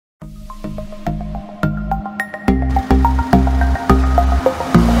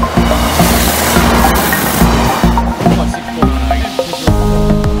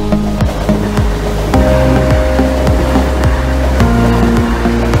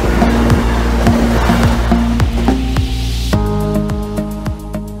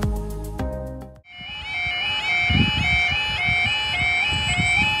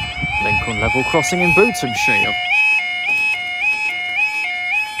crossing in BOUTHMJ.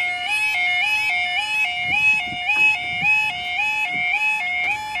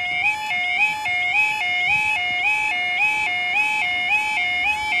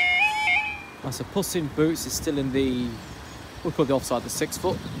 So Puss in Boots is still in the, we'll call the offside the 6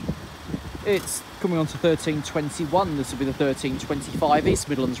 foot. It's coming on to 1321. This will be the 1325 East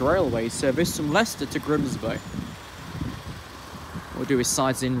Midlands Railway service from Leicester to Grimsby. What we'll do is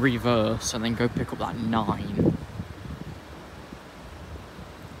sides in reverse and then go pick up that 9.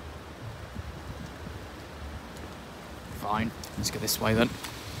 Fine, let's go this way then.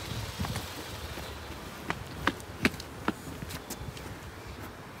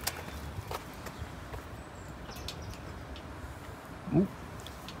 Ooh,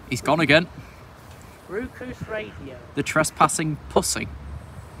 he's gone again. Rucus Radio. The trespassing pussy.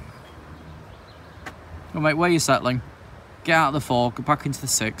 Oh mate, where are you settling? Get out of the 4, go back into the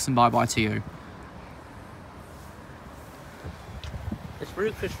 6 and bye-bye to you. It's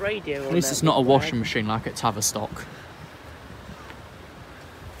Rucus Radio. At least it's not a washing machine like at Tavistock.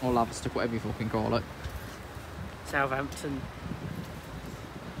 Or Lavistock, whatever you fucking call it. Southampton.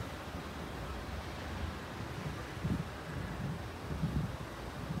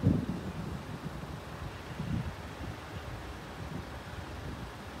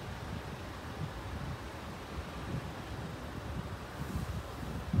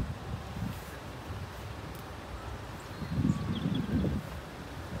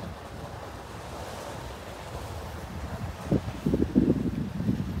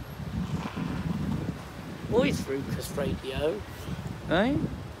 Voice Rucus Radio. Eh?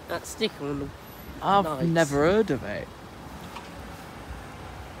 That sticker on the I've lights. never heard of it.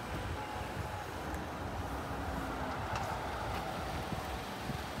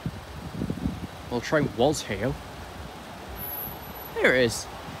 Well, the train was here. Here it is.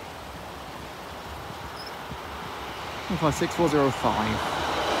 156405.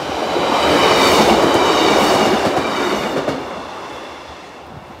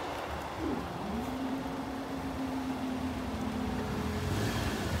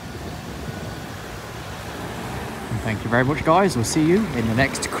 Thank you very much, guys. We'll see you in the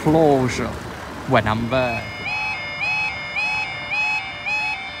next closure when I'm there.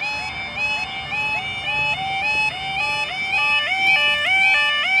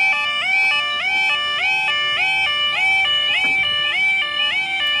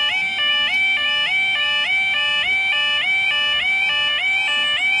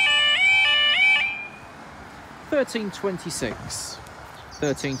 (1326).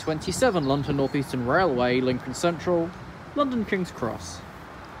 1327 London North Eastern Railway, Lincoln Central, London King's Cross.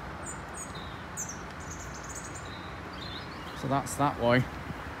 So that's that way.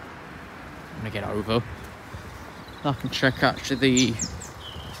 I'm gonna get over. I can check actually the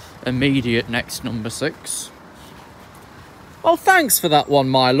immediate next number 6. Well, thanks for that one,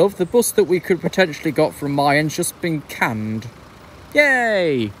 my love. The bus that we could potentially got from my end's just been canned.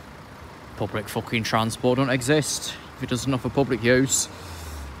 Yay! Public fucking transport don't exist if it doesn't offer public use.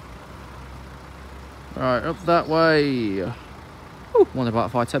 Right, up that way. Oh, only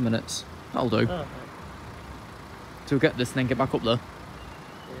about 5-10 minutes. That'll do. Oh. So we'll get this and then get back up there.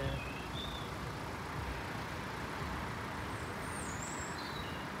 Yeah.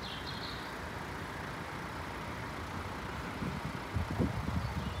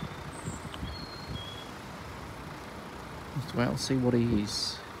 Just wait, I'll see what he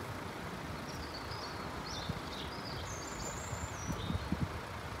is.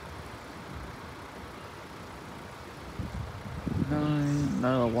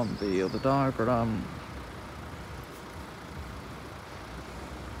 No, I want the other diagram.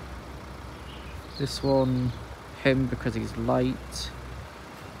 This one, him because he's late.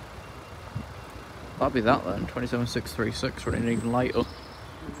 That'd be that then, 27636, running even later.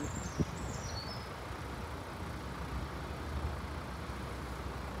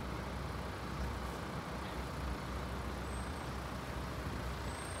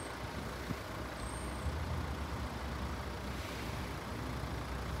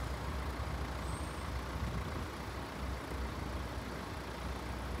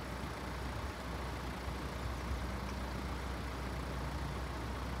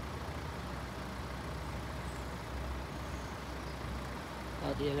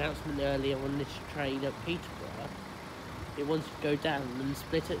 The announcement earlier on this train at Peterborough, it wants to go down and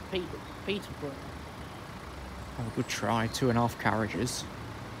split at Peterborough. Have a good try, 2.5 carriages.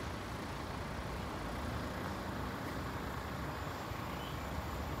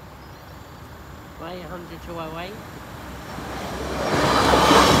 Way 100 to 08.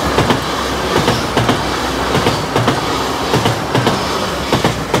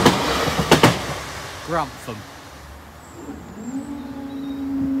 Grantham.